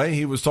 Emmanuel Abue,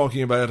 he was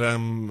talking about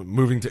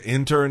moving to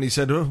Inter, and he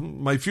said,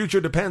 my future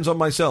depends on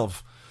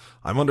myself.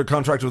 I'm under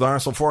contract with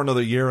Arsenal for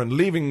another year, and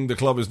leaving the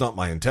club is not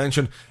my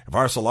intention. If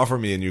Arsenal offer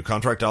me a new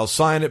contract, I'll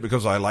sign it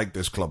because I like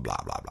this club, blah,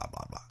 blah, blah,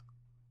 blah, blah.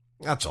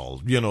 That's all,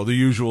 the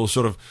usual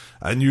sort of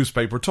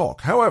newspaper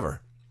talk.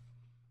 However,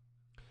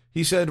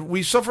 he said,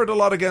 we suffered a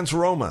lot against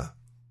Roma,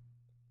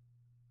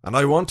 and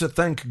I want to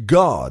thank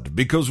God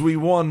because we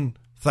won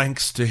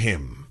thanks to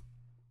him.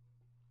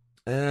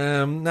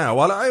 Now,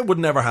 while I would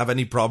never have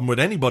any problem with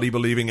anybody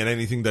believing in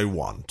anything they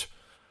want,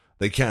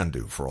 they can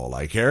do for all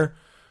I care.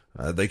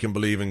 They can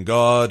believe in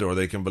God, or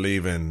they can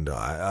believe in,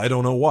 I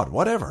don't know what,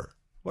 whatever.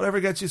 Whatever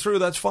gets you through,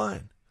 that's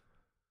fine.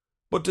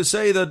 But to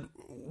say that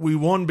we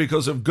won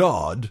because of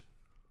God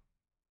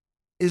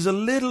is a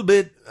little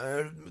bit,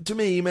 to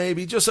me,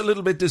 maybe just a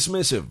little bit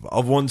dismissive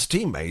of one's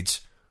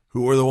teammates,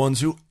 who were the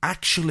ones who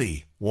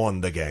actually won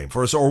the game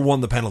for us, or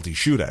won the penalty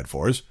shootout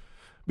for us,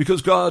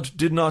 because God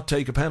did not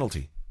take a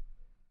penalty.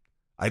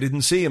 I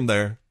didn't see him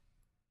there.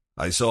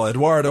 I saw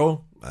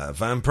Eduardo,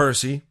 Van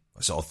Persie,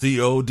 I saw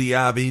Theo,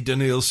 Diaby,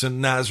 Denilson,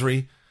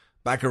 Nasri,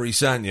 Bakary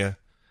Sagna.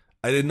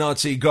 I did not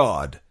see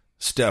God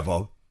step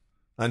up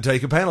and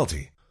take a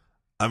penalty.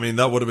 I mean,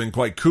 that would have been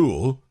quite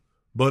cool,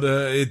 but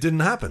it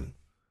didn't happen.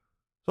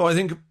 So I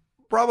think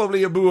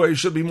probably Abue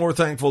should be more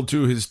thankful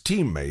to his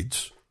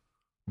teammates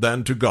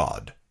than to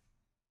God.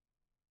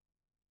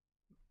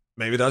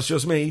 Maybe that's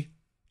just me.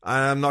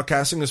 I'm not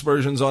casting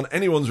aspersions on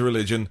anyone's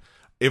religion.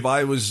 If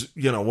I was,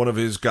 one of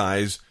his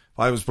guys, if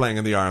I was playing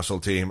in the Arsenal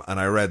team and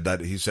I read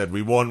that he said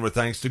we won with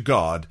thanks to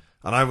God,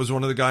 and I was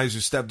one of the guys who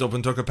stepped up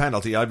and took a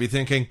penalty, I'd be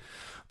thinking,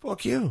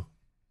 fuck you.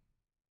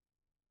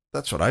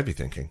 That's what I'd be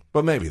thinking.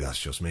 But maybe that's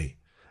just me.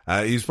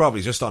 He's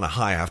probably just on a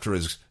high after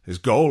his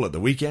goal at the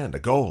weekend, a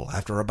goal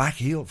after a back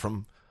heel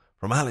from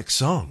Alex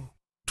Song.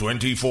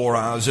 24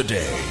 hours a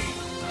day,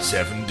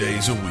 7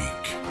 days a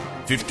week,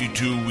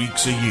 52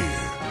 weeks a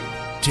year,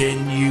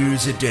 10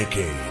 years a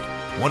decade,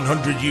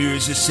 100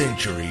 years a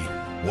century,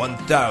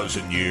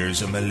 1,000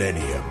 years a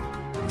millennium.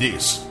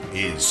 This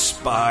is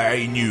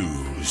Spy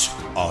News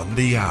on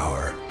the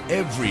hour,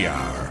 every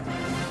hour.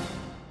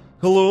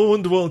 Hello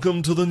and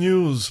welcome to the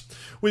news.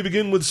 We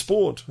begin with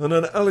sport, and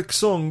an Alex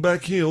Song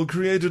back heel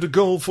created a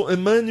goal for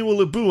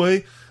Emmanuel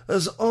Abue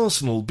as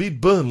Arsenal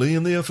beat Burnley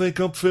in the FA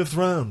Cup 5th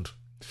round.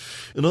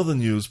 In other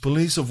news,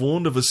 police have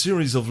warned of a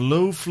series of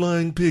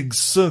low-flying pigs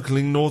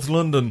circling North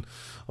London.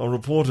 Our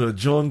reporter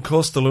John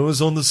Costello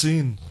is on the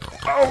scene.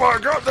 Oh my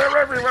God, they're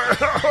everywhere!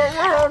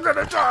 We're all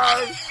gonna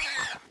die!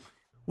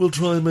 We'll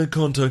try and make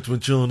contact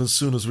with John as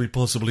soon as we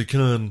possibly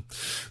can.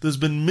 There's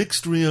been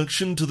mixed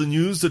reaction to the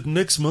news that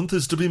next month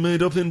is to be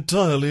made up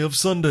entirely of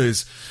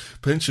Sundays.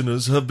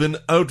 Pensioners have been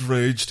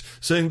outraged,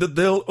 saying that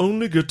they'll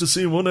only get to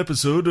see one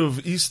episode of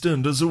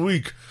EastEnders a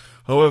week.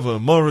 However,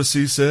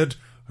 Morrissey said,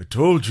 "I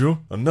told you,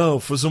 and now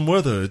for some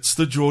weather. It's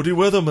the Geordie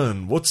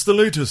Weatherman. What's the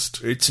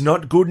latest?" It's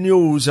not good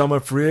news, I'm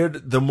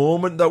afraid. The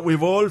moment that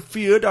we've all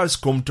feared has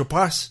come to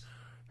pass.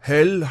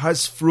 Hell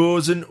has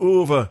frozen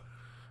over.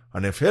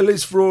 And if hell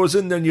is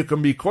frozen, then you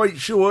can be quite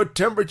sure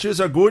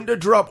temperatures are going to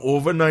drop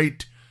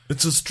overnight.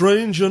 It's a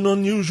strange and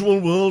unusual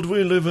world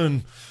we live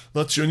in.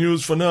 That's your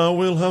news for now.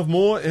 We'll have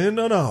more in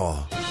an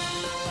hour.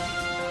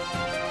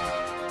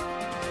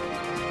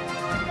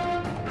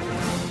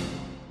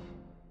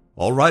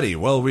 Alrighty,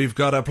 well, we've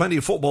got plenty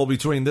of football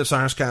between this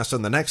Arscast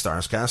and the next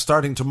Arscast,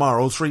 starting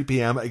tomorrow, 3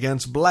 p.m,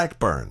 against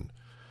Blackburn,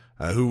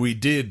 who we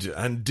did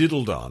and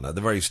diddled on at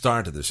the very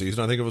start of the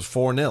season. I think it was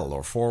 4-0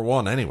 or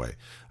 4-1 anyway.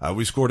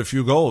 We scored a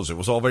few goals. It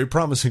was all very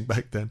promising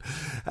back then.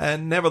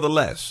 And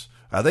nevertheless,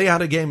 they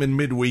had a game in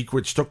midweek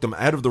which took them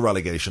out of the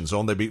relegation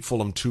zone. They beat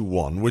Fulham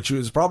 2-1, which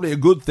is probably a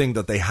good thing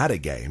that they had a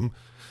game.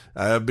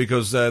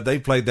 Because they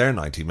played their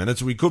 90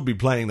 minutes. We could be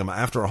playing them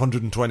after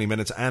 120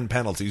 minutes and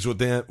penalties with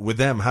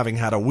them having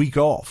had a week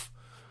off,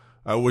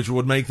 which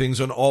would make things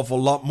an awful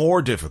lot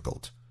more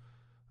difficult.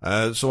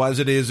 So as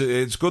it is,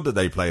 it's good that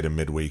they played in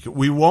midweek.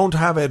 We won't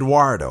have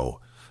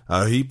Eduardo.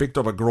 He picked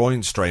up a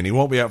groin strain. He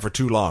won't be out for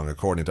too long,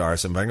 according to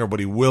Arsene Wenger,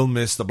 but he will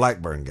miss the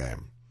Blackburn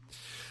game,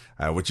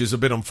 which is a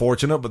bit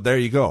unfortunate, but there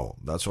you go.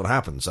 That's what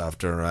happens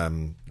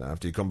after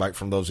you come back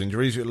from those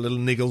injuries. You get little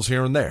niggles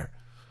here and there.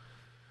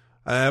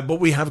 But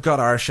we have got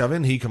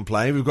Arshavin, he can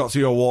play. We've got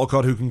Theo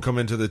Walcott, who can come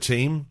into the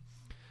team.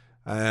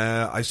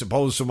 I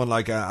suppose someone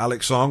like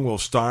Alex Song will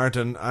start,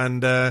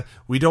 and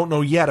we don't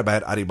know yet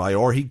about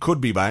Adebayor. He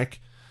could be back.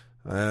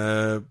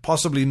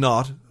 Possibly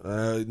not.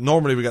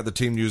 Normally we get the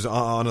team news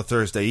on a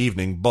Thursday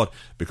evening, but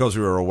because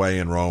we were away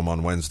in Rome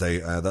on Wednesday,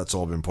 that's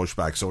all been pushed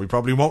back. So we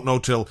probably won't know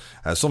till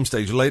some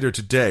stage later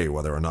today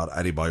whether or not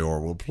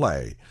Adebayor will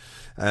play.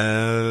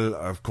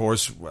 Of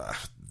course,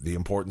 the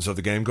importance of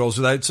the game goes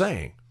without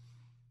saying.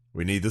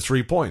 We need the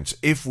 3 points.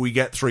 If we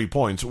get 3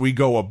 points, we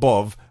go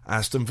above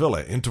Aston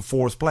Villa into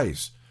 4th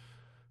place.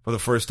 For the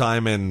first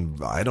time in,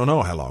 I don't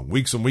know how long,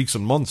 weeks and weeks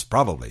and months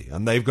probably.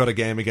 And they've got a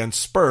game against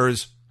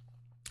Spurs.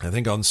 I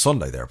think on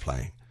Sunday they're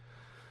playing.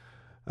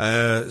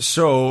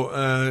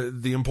 So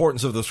the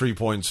importance of the 3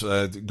 points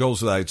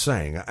goes without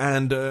saying.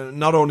 And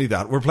not only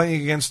that, we're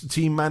playing against a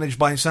team managed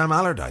by Sam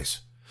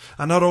Allardyce.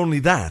 And not only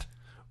that,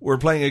 we're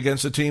playing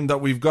against a team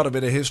that we've got a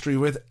bit of history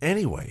with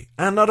anyway.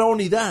 And not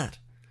only that,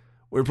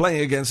 we're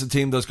playing against a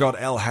team that's got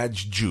El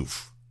Hadj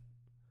Diouf.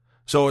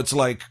 So it's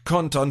like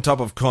cunt on top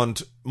of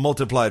cunt,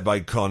 multiplied by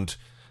cunt,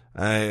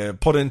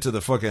 put into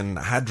the fucking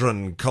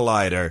Hadron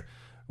Collider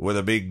with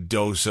a big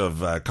dose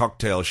of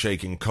cocktail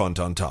shaking cunt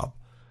on top.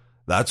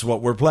 That's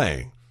what we're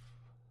playing.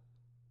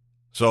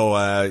 So,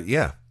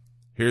 yeah,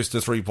 here's the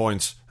 3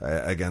 points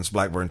against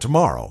Blackburn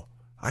tomorrow.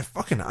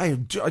 I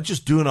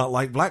just do not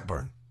like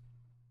Blackburn.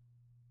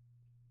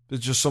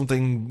 There's just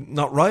something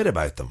not right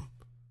about them.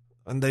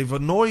 And they've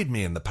annoyed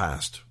me in the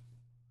past.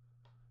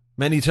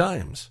 Many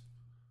times.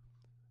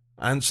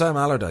 And Sam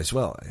Allardyce,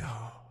 well.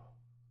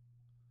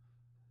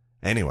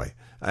 Anyway,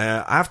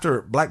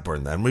 after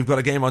Blackburn then, we've got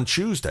a game on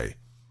Tuesday.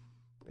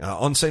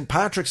 On St.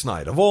 Patrick's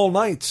night, of all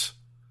nights.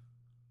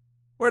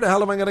 Where the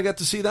hell am I going to get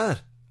to see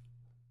that?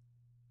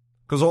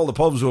 Because all the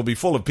pubs will be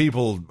full of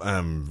people,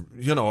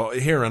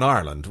 here in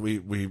Ireland.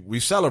 We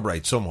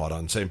celebrate somewhat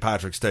on St.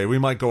 Patrick's Day. We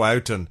might go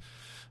out and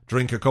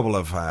drink a couple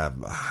of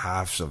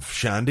halves of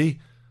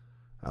shandy.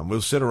 And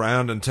we'll sit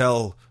around and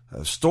tell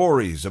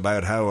stories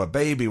about how a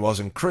baby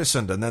wasn't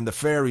christened, and then the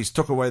fairies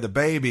took away the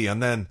baby,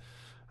 and then,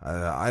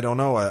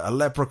 a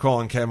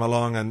leprechaun came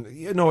along, and,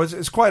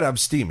 it's quite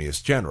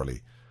abstemious,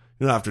 generally.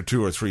 After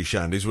 2 or 3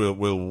 shandies,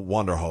 we'll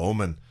wander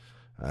home and,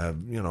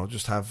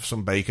 just have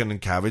some bacon and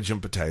cabbage and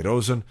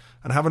potatoes and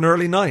have an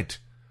early night.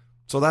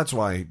 So that's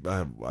why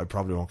I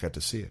probably won't get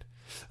to see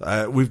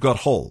it. We've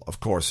got Hull,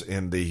 of course,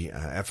 in the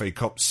FA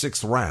Cup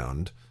 6th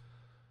round.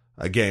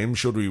 A game,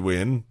 should we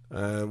win,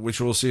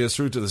 which will see us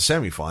through to the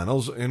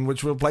semi-finals, in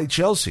which we'll play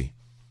Chelsea.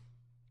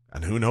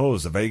 And who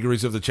knows, the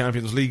vagaries of the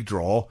Champions League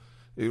draw,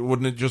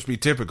 wouldn't it just be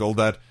typical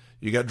that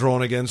you get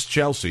drawn against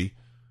Chelsea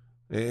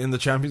in the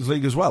Champions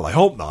League as well? I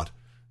hope not.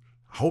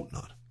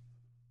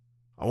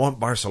 I want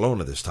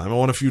Barcelona this time. I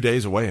want a few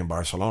days away in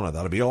Barcelona.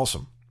 That'd be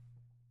awesome.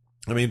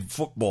 I mean,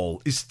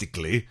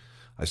 footballistically,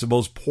 I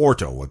suppose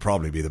Porto would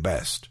probably be the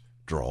best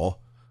draw.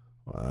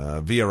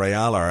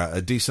 Villarreal are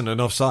a decent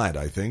enough side,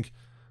 I think.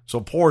 So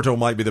Porto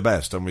might be the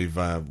best, and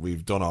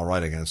we've done all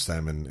right against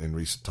them in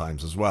recent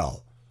times as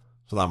well.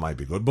 So that might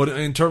be good. But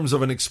in terms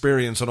of an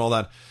experience and all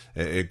that,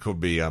 it could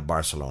be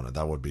Barcelona.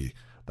 That would be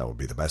That would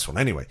be the best one.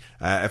 Anyway,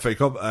 FA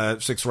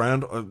Cup, sixth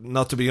round,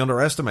 not to be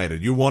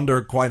underestimated. You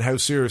wonder quite how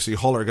seriously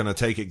Hull are going to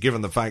take it,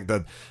 given the fact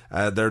that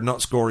they're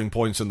not scoring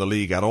points in the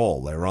league at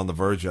all. They were on the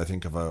verge, I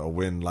think, of a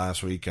win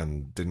last week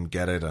and didn't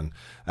get it. And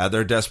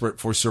they're desperate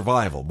for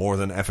survival more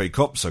than FA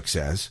Cup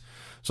success.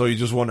 So you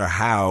just wonder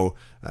how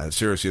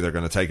seriously they're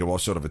going to take it,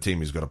 what sort of a team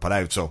he's going to put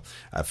out. So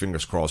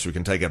fingers crossed we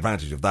can take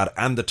advantage of that.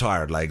 And the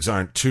tired legs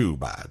aren't too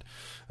bad.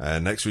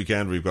 Next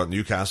weekend we've got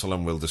Newcastle,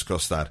 and we'll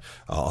discuss that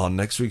on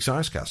next week's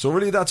Arscast. So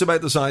really that's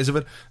about the size of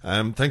it.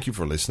 Thank you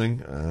for listening.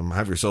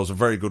 Have yourselves a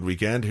very good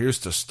weekend. Here's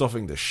to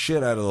stuffing the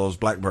shit out of those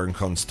Blackburn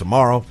cunts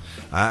tomorrow,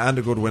 and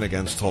a good win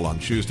against Hull on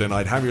Tuesday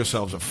night. Have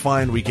yourselves a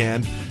fine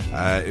weekend.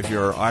 If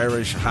you're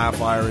Irish,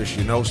 half Irish,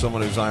 you know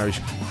someone who's Irish,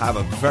 have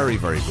a very,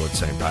 very good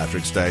St.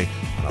 Patrick's Day,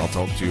 and I'll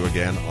talk to you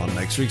again on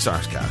next week's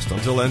Arscast.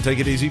 Until then, take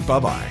it easy.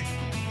 Bye-bye.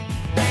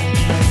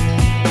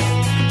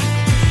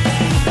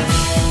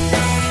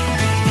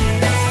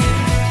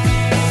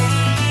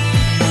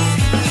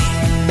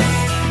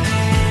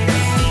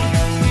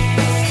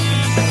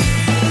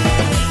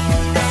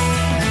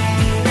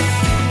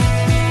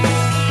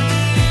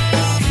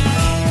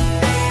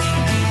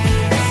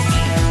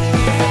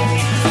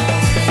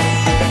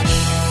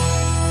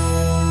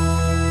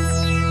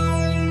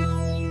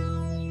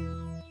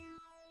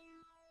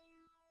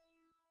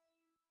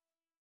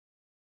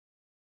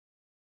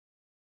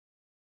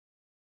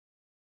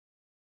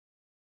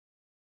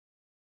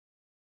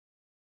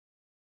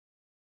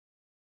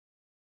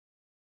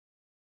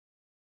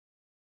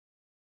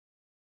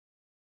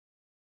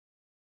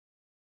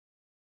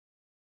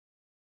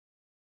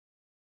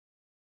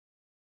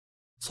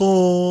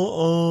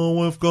 So,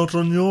 we've got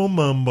a new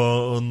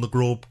member in the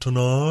group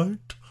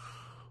tonight.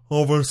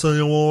 Obviously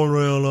you all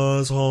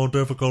realise how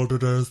difficult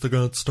it is to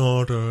get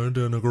started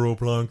in a group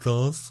like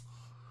this.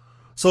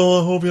 So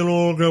I hope you'll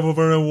all give a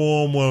very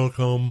warm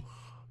welcome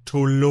to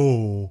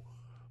Lou.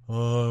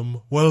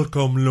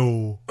 Welcome,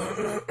 Lou.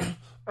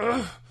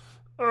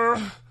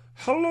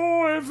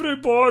 Hello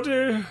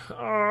everybody.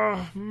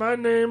 My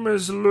name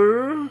is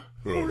Lou.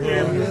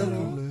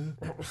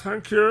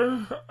 Thank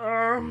you.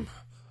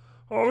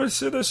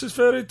 Obviously this is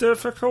very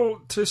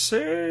difficult to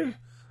say,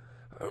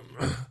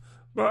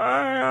 but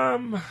I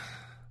am...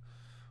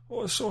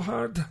 What's so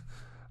hard?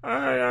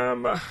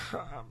 I'm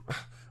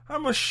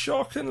a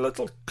shocking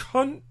little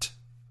cunt.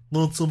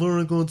 That's a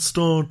very good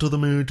start to the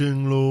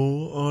meeting,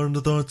 Lou, and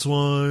that's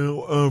why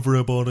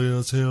everybody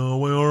is here.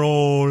 We are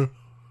all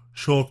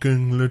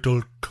shocking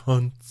little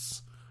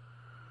cunts.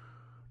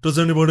 Does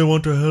anybody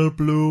want to help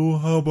Lou?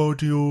 How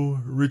about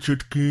you,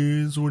 Richard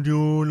Keys? Would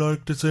you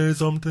like to say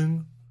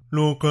something?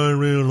 Look, I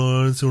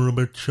realise you're a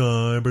bit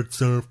shy, a bit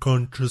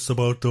self-conscious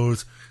about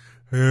those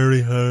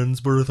hairy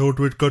hands, but I thought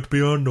we'd got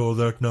beyond all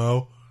that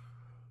now.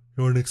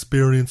 You're an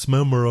experienced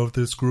member of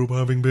this group,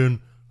 having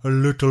been a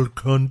little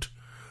cunt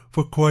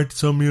for quite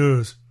some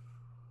years.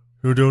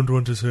 You don't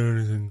want to say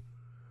anything.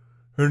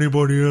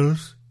 Anybody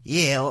else?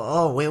 Yeah,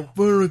 oh, well.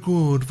 Very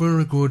good,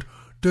 very good.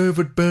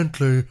 David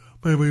Bentley,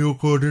 maybe you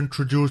could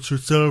introduce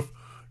yourself,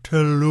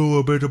 tell Lou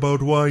a bit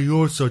about why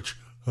you're such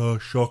a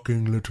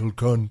shocking little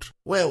cunt.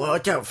 Well, I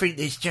don't think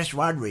there's just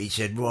one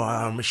reason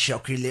why I'm a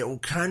shocking little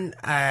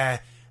cunt,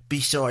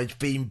 besides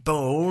being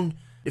born.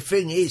 The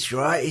thing is,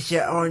 right, is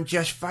that I'm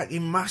just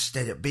fucking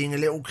mustard at being a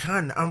little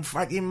cunt. I'm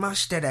fucking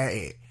mustard at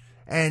it.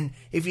 And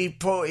if you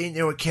put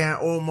into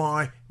account all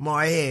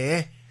my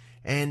hair,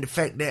 and the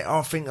fact that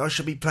I think I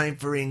should be playing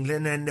for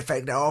England, and the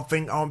fact that I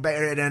think I'm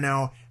better than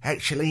I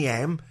actually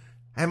am,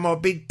 and my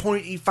big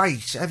pointy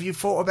face, have you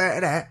thought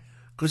about that?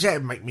 Because that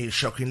would make me a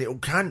shocking little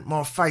cunt.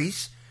 My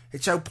face,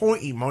 it's so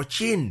pointy, my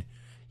chin.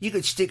 You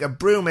could stick a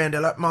broom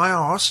handle up my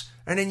arse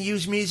and then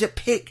use me as a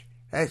pick.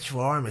 That's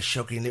why I'm a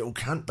shocking little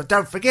cunt. But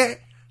don't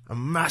forget, a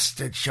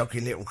mustard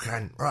shocking little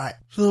cunt, right?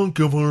 Thank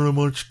you very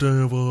much,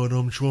 David.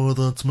 I'm sure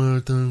that's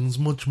made things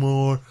much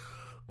more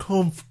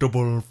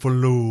comfortable for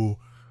Lou,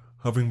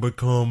 having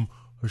become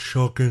a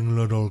shocking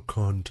little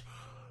cunt.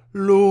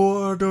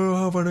 Lou, do you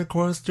have any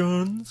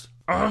questions?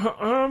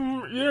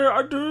 Yeah,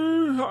 I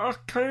do. I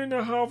kind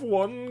of have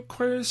one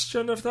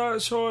question, if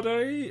that's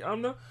alright.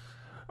 I'm not...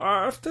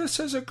 if this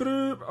is a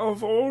group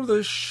of all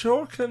the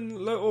shocking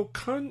little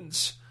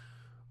cunts,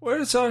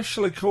 where's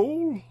Ashley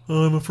Cole?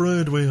 I'm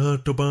afraid we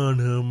had to ban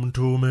him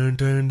to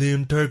maintain the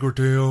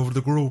integrity of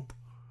the group.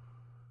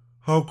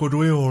 How could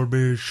we all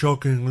be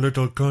shocking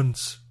little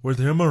cunts with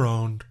him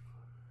around?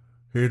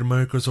 He'd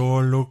make us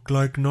all look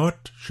like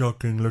not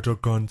shocking little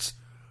cunts,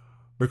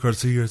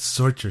 because he is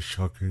such a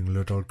shocking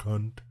little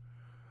cunt.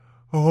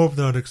 I hope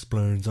that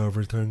explains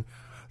everything.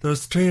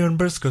 There's tea and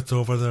biscuits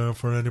over there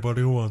for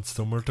anybody who wants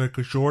them. We'll take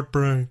a short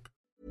break.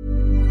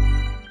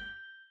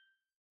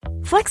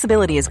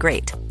 Flexibility is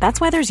great.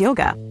 That's why there's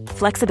yoga.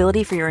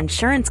 Flexibility for your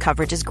insurance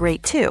coverage is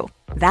great too.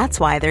 That's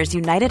why there's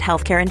United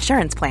Healthcare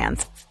Insurance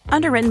Plans.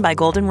 Underwritten by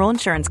Golden Rule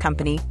Insurance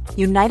Company,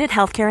 United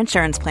Healthcare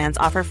Insurance Plans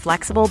offer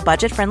flexible,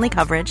 budget-friendly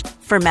coverage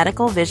for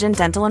medical, vision,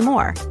 dental, and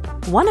more.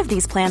 One of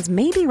these plans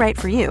may be right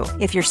for you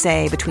if you're,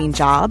 say, between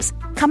jobs,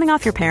 coming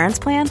off your parents'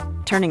 plan,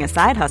 turning a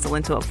side hustle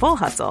into a full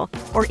hustle,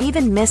 or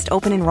even missed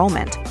open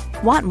enrollment.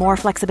 Want more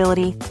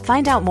flexibility?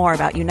 Find out more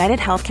about United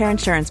Healthcare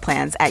Insurance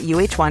Plans at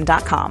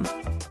UH1.com.